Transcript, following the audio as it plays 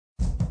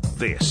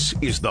This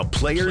is the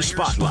Player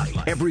Spotlight.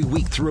 Every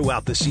week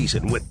throughout the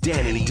season with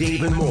Danny,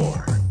 Dave, and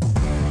more.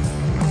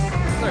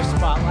 Player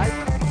Spotlight.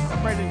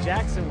 Branden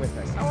Jackson with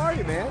us. How are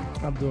you, man?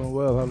 I'm doing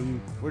well. How are you?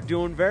 We're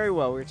doing very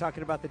well. We were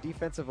talking about the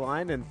defensive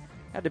line, and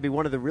had to be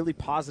one of the really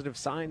positive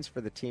signs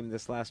for the team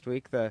this last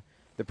week. The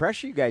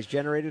pressure you guys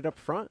generated up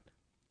front.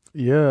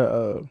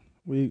 Yeah,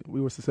 we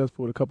were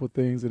successful with a couple of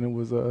things, and it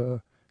was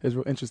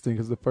real interesting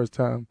because the first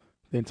time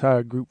the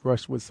entire group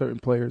rushed with certain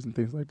players and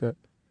things like that.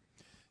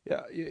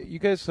 Yeah, you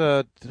guys,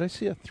 did I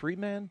see a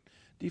three-man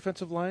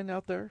defensive line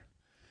out there?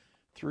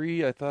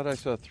 I thought I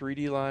saw 3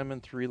 D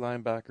linemen, 3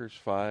 linebackers,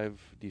 5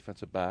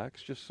 defensive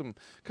backs, just some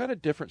kind of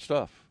different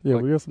stuff. Yeah,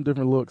 we got some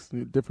different looks,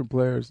 different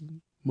players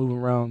moving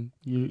around,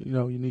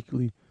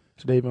 uniquely.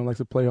 Jadavion likes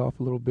to play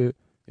off a little bit.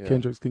 Yeah.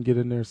 Kendricks can get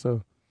in there,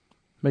 so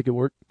make it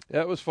work.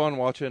 Yeah, it was fun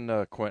watching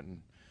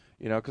Quentin.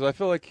 Because I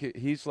feel like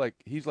he's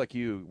like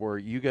you, where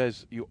you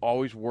guys, you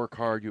always work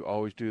hard, you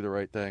always do the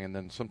right thing, and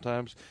then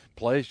sometimes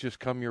plays just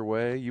come your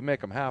way. You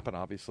make them happen,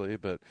 obviously,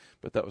 but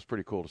that was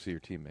pretty cool to see your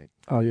teammate.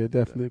 Oh, yeah,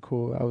 definitely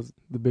cool. I was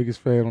the biggest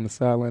fan on the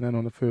sideline and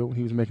on the field when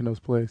he was making those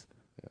plays.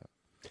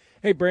 Yeah.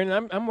 Hey,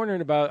 Branden, I'm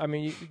wondering about,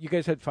 you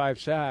guys had 5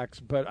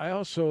 sacks, but I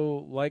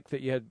also like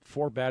that you had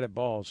 4 batted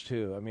balls,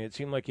 too. it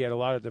seemed like you had a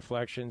lot of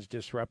deflections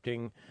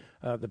disrupting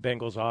the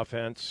Bengals'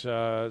 offense,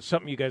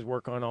 something you guys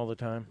work on all the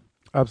time.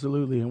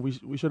 Absolutely, and we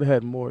should have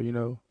had more.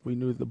 We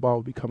knew the ball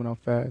would be coming out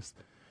fast,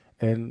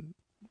 and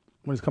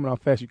when it's coming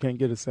out fast, you can't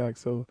get a sack.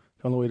 So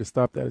the only way to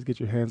stop that is get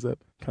your hands up,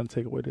 kind of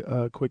take away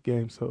the quick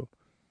game. So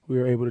we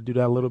were able to do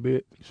that a little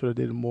bit. Should have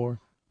did it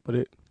more, but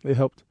it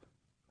helped.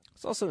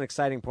 It's also an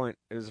exciting point.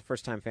 It was the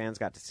first time fans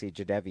got to see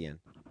Jadavion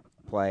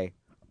play.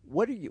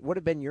 What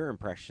have been your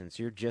impressions?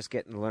 You're just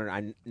getting to learn.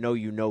 I know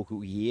you know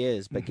who he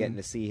is, but getting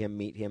to see him,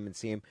 meet him, and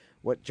see him.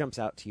 What jumps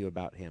out to you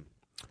about him?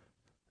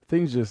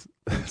 Things just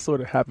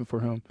sort of happen for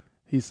him.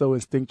 He's so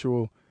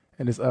instinctual,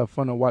 and it's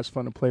fun to watch,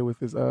 fun to play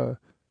with. It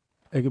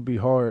could be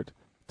hard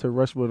to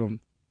rush with him.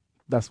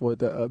 That's what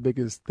the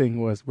biggest thing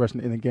was, rushing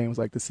in the game, was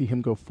like to see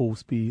him go full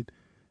speed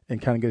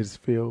and kind of get his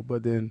feel.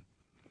 But then,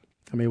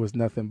 it was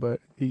nothing. But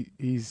he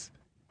is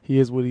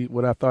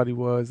what I thought he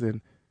was,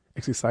 and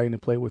it's exciting to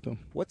play with him.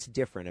 What's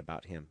different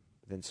about him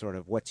than sort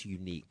of what's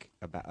unique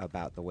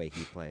about the way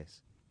he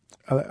plays?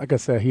 Like I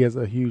said, he has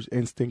a huge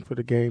instinct for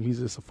the game. He's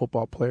just a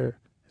football player.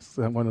 He's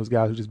one of those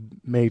guys who's just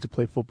made to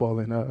play football.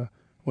 And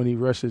when he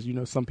rushes,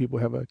 some people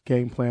have a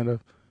game plan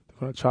of they're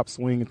going to chop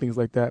swing and things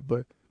like that.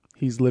 But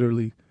he's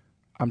literally,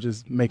 I'm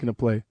just making a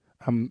play.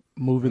 I'm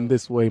moving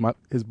this way.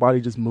 His body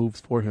just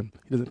moves for him.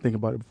 He doesn't think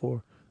about it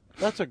before.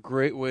 That's a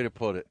great way to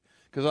put it.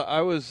 Because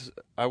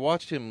I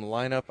watched him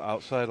line up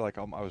outside, like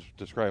I was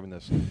describing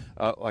this,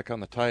 like on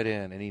the tight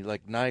end, and he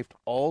knifed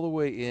all the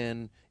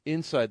way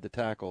inside the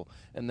tackle,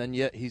 and then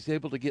yet he's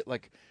able to get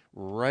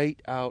right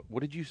out.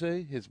 What did you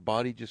say? His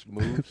body just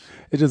moves?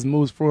 It just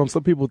moves for him.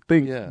 Some people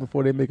think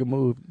before they make a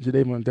move.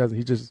 Jadavion doesn't.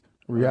 He just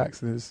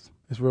reacts, and it's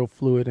real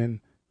fluid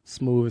and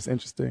smooth. It's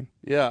interesting.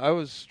 Yeah, I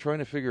was trying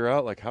to figure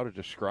out how to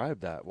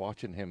describe that,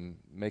 watching him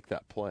make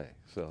that play.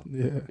 So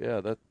yeah,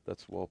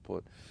 that's well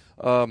put.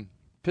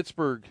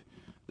 Pittsburgh,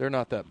 they're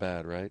not that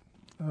bad, right?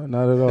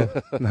 Not at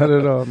all. Not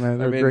at all, man.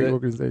 They're a great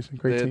organization,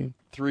 great team.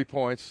 3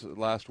 points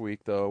last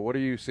week, though. What are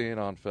you seeing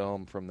on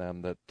film from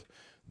them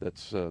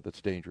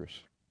that's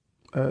dangerous?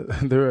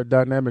 They're a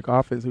dynamic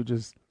offense who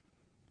just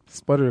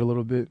sputtered a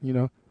little bit.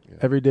 Yeah.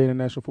 Every day in the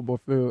National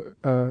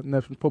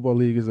Football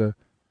League is a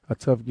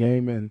tough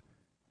game, and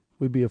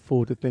we'd be a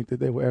fool to think that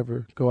they will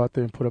ever go out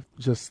there and put up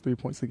just 3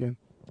 points again.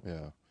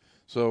 Yeah.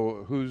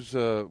 So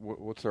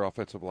what's their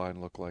offensive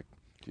line look like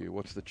to you?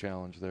 What's the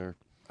challenge there?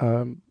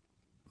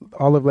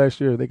 All of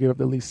last year, they gave up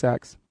the least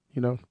sacks.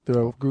 They're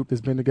a group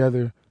that's been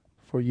together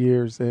for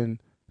years, and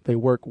they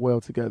work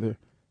well together.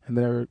 And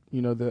they're,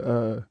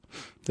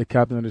 the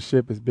captain of the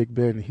ship is Big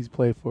Ben, and he's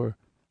played for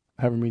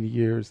however many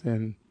years.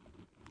 And,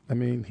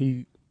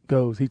 he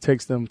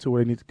takes them to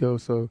where they need to go.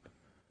 So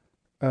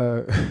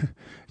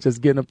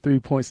just getting up 3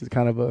 points is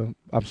kind of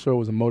I'm sure it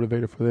was a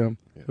motivator for them.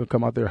 Yeah. They'll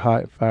come out there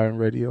hot, fire, and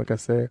ready, like I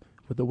said.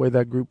 But the way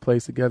that group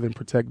plays together and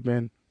protect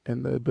Ben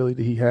and the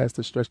ability he has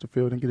to stretch the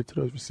field and get it to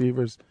those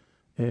receivers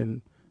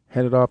and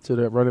hand it off to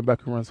the running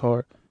back who runs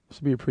hard, it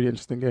should be a pretty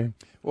interesting game.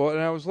 Well, and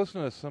I was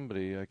listening to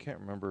somebody, I can't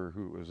remember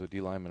who it was, a D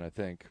lineman, I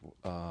think.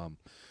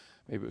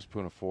 Maybe it was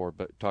Puna Ford,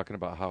 but talking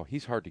about how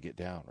he's hard to get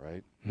down,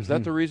 right? Is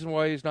that the reason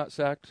why he's not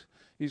sacked?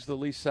 He's the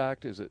least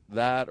sacked? Is it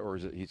that, or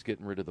is it he's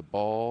getting rid of the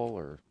ball?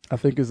 Or I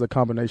think it's a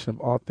combination of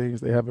all things.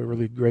 They have a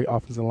really great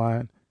offensive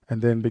line,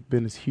 and then Big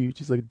Ben is huge.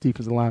 He's like a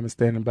defensive lineman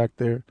standing back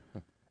there.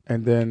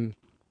 And then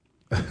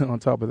on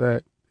top of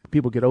that,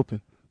 people get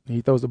open. And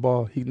he throws the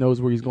ball. He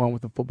knows where he's going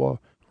with the football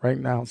right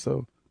now.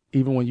 So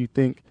even when you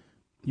think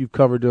you've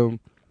covered him,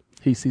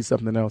 he sees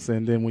something else.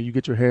 And then when you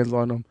get your hands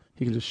on him,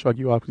 he can just shrug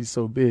you off because he's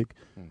so big.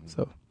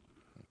 So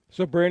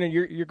Branden,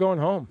 you're going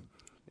home.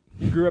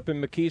 You grew up in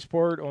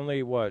McKeesport,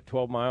 only,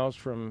 12 miles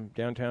from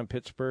downtown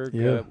Pittsburgh?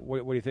 Yeah.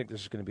 What do you think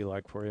this is going to be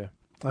like for you?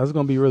 That's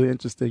going to be really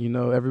interesting.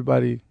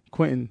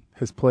 Quentin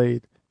has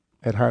played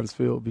at Heinz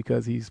Field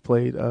because he's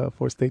played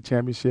for a state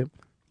championship.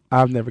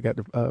 I've never got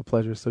the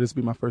pleasure, so this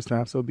will be my first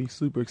time. So it'll be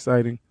super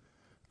exciting.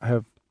 I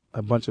have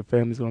a bunch of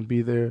families going to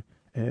be there,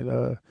 and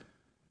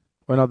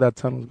right now that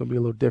tunnel is going to be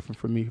a little different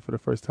for me for the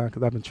first time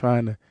because I've been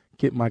trying to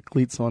get my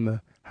cleats on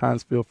the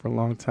Heinz Field for a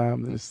long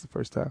time, and this is the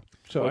first time.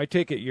 So I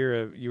take it you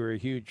were a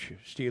huge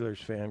Steelers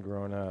fan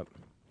growing up.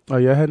 Oh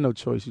yeah, I had no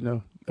choice.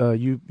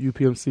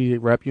 UPMC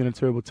wrap you in a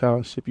terrible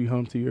towel, ship you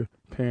home to your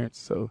parents.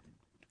 So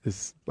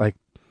it's like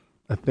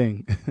a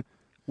thing.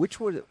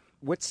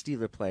 What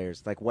Steeler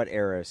players, like what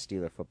era of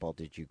Steeler football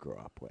did you grow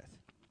up with?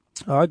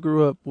 I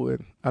grew up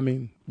with,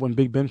 when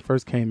Big Ben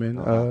first came in,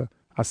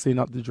 I seen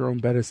out the Jerome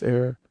Bettis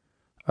era,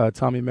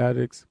 Tommy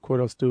Maddox,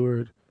 Cordell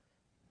Stewart,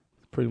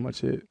 pretty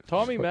much it.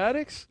 Tommy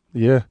Maddox?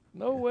 Yeah.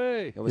 No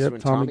way. Yep,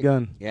 Tommy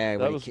Gunn. Yeah,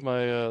 that was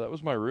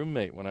my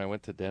roommate when I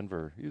went to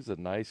Denver. He was a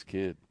nice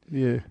kid.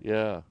 Yeah.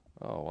 Yeah.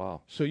 Oh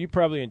wow. So you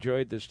probably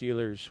enjoyed the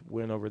Steelers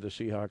win over the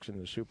Seahawks in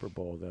the Super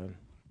Bowl then.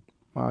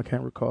 I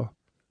can't recall.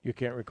 You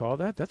can't recall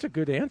that? That's a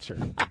good answer.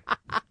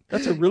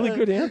 That's a really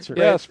good answer.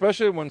 Yeah,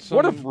 especially when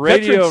some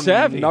radio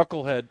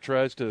knucklehead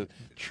tries to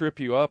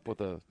trip you up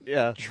with a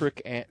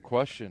trick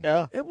question.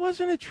 Yeah. It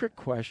wasn't a trick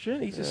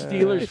question. He's a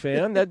Steelers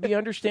fan. That'd be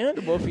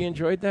understandable if he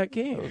enjoyed that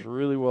game. That was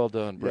really well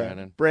done, Branden.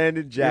 Yeah.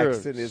 Branden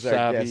Jackson is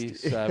our guest.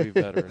 Savvy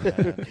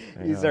veteran.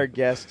 Man. He's our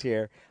guest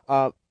here.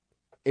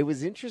 It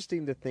was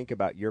interesting to think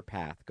about your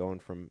path going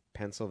from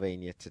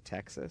Pennsylvania to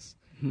Texas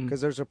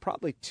because there's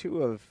probably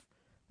two of,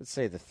 let's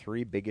say, the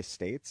three biggest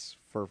states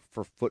for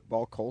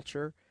football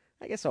culture.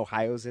 I guess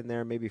Ohio's in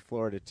there, maybe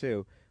Florida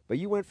too. But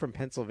you went from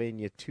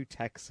Pennsylvania to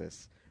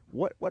Texas.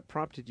 What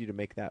prompted you to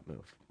make that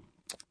move?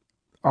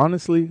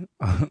 Honestly,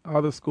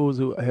 all the schools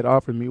who had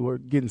offered me were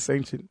getting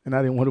sanctioned, and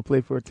I didn't want to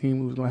play for a team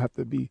who was going to have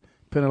to be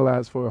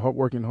penalized for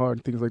working hard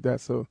and things like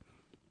that. So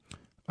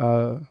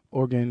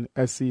Oregon,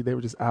 SC, they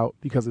were just out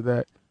because of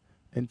that.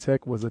 And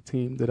Tech was a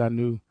team that I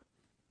knew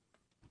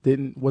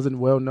wasn't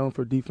well known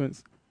for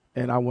defense,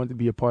 and I wanted to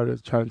be a part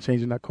of trying to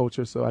change that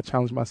culture. So I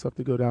challenged myself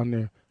to go down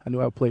there. I knew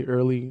I would play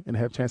early and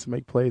have a chance to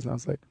make plays, and I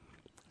was like,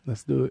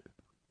 let's do it.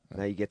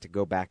 Now you get to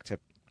go back to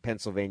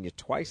Pennsylvania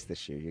twice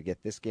this year. You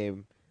get this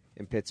game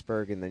in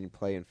Pittsburgh, and then you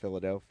play in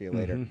Philadelphia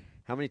later.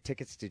 How many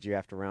tickets did you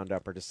have to round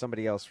up, or is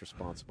somebody else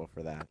responsible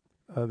for that?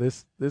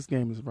 This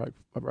game is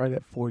right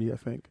at 40, I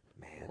think.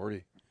 Man,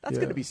 40. That's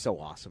going to be so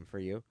awesome for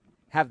you.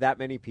 Have that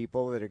many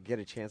people that get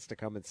a chance to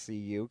come and see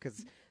you, because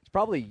it's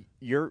probably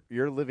you're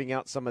living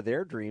out some of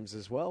their dreams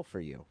as well for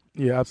you.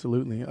 Yeah,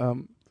 absolutely.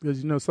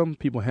 Because, some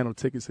people handle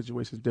ticket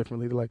situations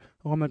differently. They're like,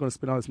 oh, I'm not going to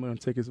spend all this money on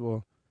tickets.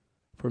 Well,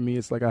 for me,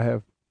 it's like I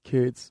have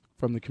kids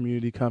from the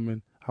community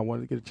coming. I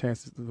wanted to get a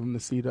chance for them to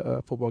see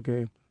the football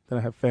game. Then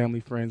I have family,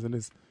 friends, and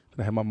then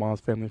I have my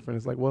mom's family and friends.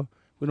 It's like, well,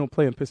 we don't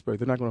play in Pittsburgh.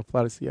 They're not going to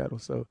fly to Seattle,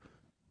 so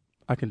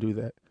I can do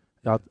that.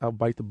 I'll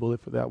bite the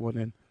bullet for that one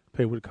and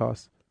pay what it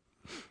costs.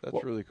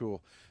 That's really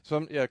cool.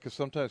 Because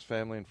sometimes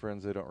family and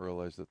friends, they don't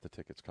realize that the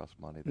tickets cost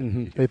money.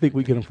 They think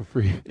we get them for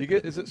free.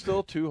 Is it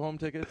still 2 home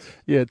tickets?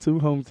 Yeah, 2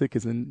 home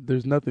tickets, and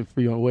there's nothing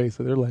free on the way.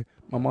 So they're like,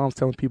 my mom's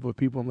telling people,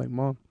 I'm like,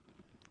 Mom,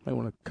 I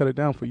want to cut it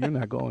down for you. You're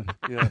not going.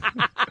 Yeah.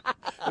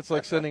 It's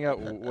like sending out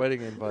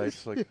wedding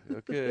invites. Like,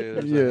 okay,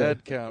 there's a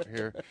head count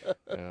here.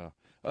 Yeah.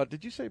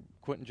 Did you say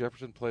Quentin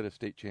Jefferson played a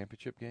state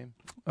championship game?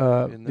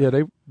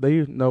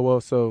 They know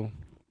well. So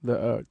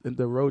the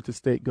road to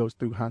state goes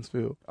through Heinz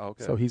Field. Oh,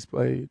 okay. So he's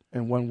played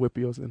and won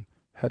Whippeals and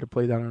had to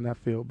play down on that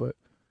field, but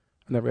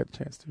I never had a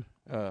chance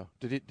to.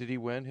 Did he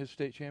win his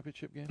state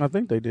championship game? I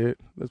think they did.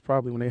 That's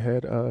probably when they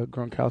had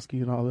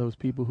Gronkowski and all those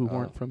people who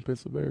weren't from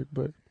Pittsburgh,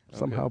 but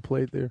somehow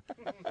played there.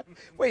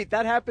 Wait,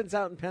 that happens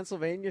out in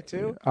Pennsylvania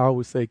too? I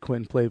always say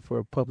Quentin played for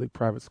a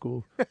public-private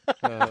school.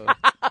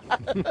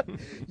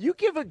 You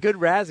give a good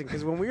razzing,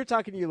 because when we were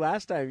talking to you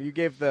last time, you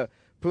gave the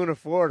Puna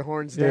Ford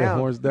horns down. Yeah,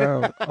 horns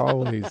down,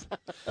 always.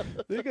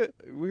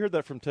 We heard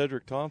that from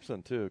Tedrick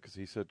Thompson, too, because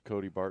he said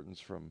Cody's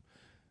from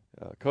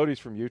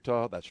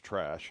Utah. That's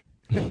trash.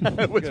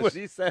 That's what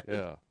he said.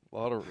 Yeah, a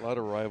lot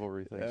of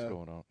rivalry things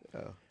going on.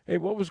 Yeah. Hey,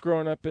 what was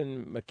growing up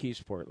in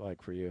McKeesport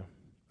like for you?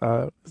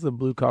 It's a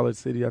blue-collar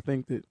city. I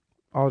think that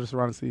all the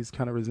surrounding cities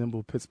kind of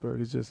resemble Pittsburgh.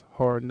 It's just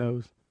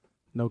hard-nosed,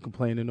 no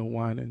complaining, no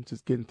whining,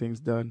 just getting things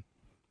done.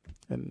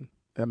 And,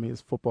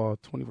 it's football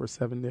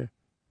 24/7 there.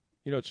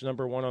 It's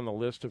number 1 on the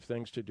list of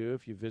things to do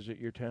if you visit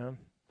your town.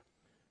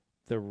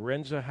 The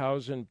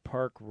Renzahausen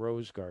Park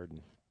Rose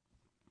Garden.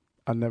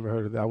 I never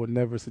heard of that. I would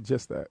never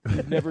suggest that.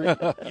 You've never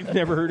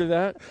heard of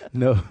that?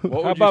 No.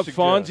 How about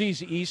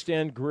Fonzie's East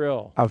End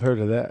Grill? I've heard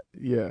of that.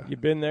 Yeah. You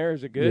been there?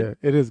 Is it good?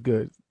 Yeah, it is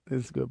good.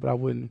 It's good, but I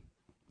wouldn't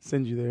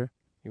send you there.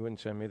 You wouldn't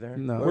send me there?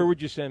 No. Where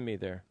would you send me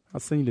there? I'll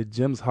send you to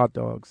Jim's Hot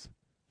Dogs.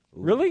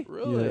 Really?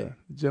 Yeah,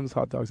 Jim's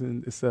Hot Dogs,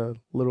 and it's a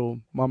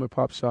little mom and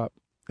pop shop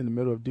in the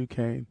middle of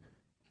Duquesne.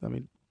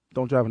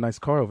 Don't drive a nice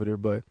car over there,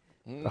 but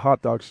the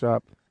hot dog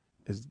shop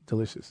is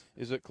delicious.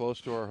 Is it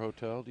close to our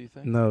hotel, do you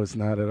think? No, it's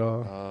not at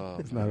all. Oh,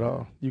 it's not at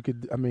all. You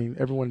could,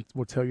 everyone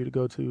will tell you to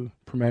go to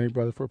Permane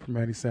Brothers for a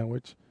Permane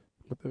sandwich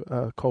with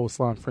the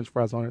coleslaw and French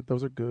fries on it.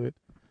 Those are good.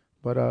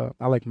 But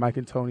I like Mike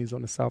and Tony's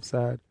on the south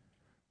side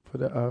for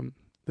the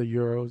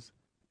Euros,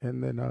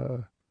 and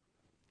then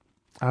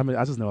I mean,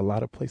 I just know a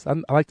lot of places.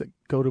 I like to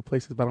go to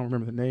places, but I don't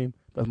remember the name.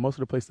 But most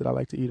of the places that I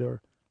like to eat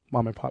are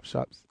mom and pop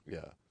shops.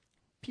 Yeah.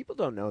 People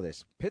don't know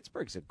this.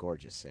 Pittsburgh's a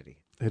gorgeous city.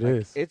 It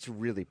is. It's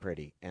really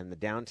pretty, and the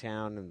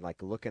downtown and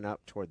like looking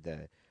up toward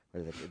the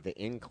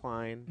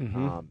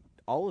incline,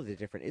 all of the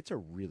different. It's a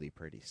really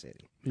pretty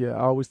city. Yeah, I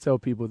always tell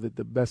people that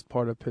the best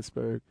part of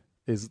Pittsburgh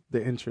is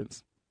the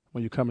entrance.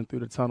 When you're coming through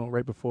the tunnel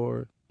right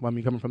before, when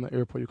you're coming from the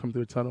airport, you come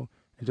through the tunnel,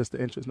 and just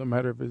the entrance, no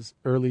matter if it's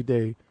early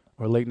day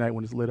or late night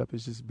when it's lit up,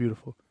 it's just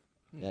beautiful.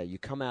 Yeah, you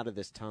come out of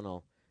this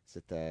tunnel. It's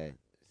at the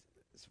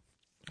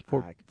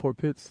Fort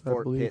Pitts, I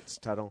Fort believe. Pitts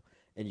tunnel,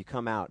 and you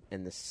come out,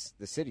 and the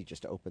city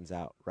just opens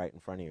out right in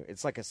front of you.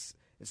 It's like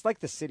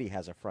the city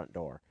has a front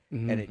door,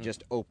 and it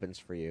just opens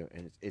for you,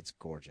 and it's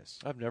gorgeous.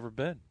 I've never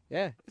been.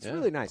 Yeah, it's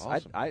really nice.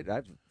 Awesome. I've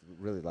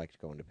really liked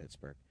going to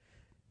Pittsburgh.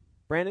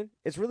 Branden,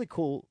 it's really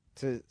cool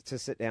to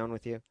sit down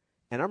with you,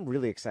 and I'm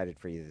really excited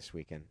for you this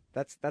weekend.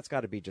 That's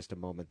got to be just a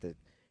moment that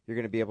you're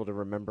going to be able to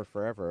remember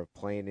forever, of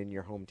playing in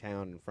your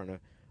hometown in front of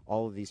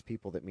all of these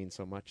people that mean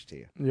so much to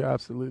you. Yeah,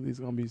 absolutely. It's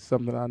going to be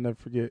something that I'll never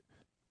forget.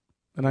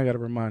 And I got to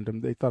remind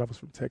them, they thought I was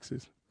from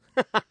Texas.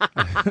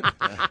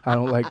 I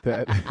don't like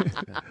that.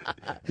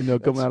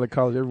 Coming out of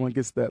college, everyone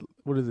gets that.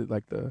 What is it,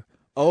 like the...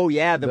 Oh,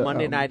 yeah, the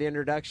Monday night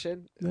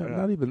introduction? No,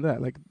 not even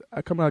that. Like,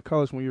 I come out of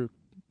college, when you're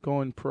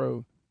going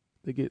pro,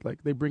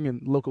 they bring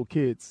in local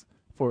kids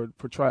for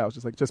tryouts,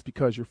 just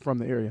because you're from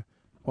the area.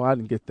 Well, I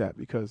didn't get that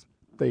because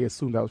they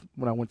assumed I was,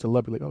 when I went to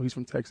Lubbock, like, oh, he's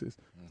from Texas.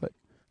 It's like,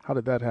 how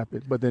did that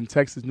happen? But then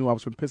Texas knew I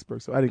was from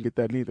Pittsburgh, so I didn't get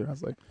that neither. I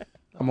was like,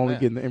 I'm only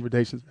getting the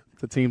invitations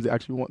to teams that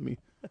actually want me.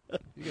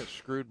 You got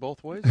screwed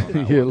both ways on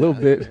that Yeah, one. a little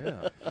bit.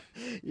 Yeah.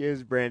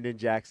 Here's Branden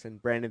Jackson.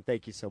 Branden,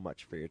 thank you so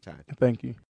much for your time. Thank you.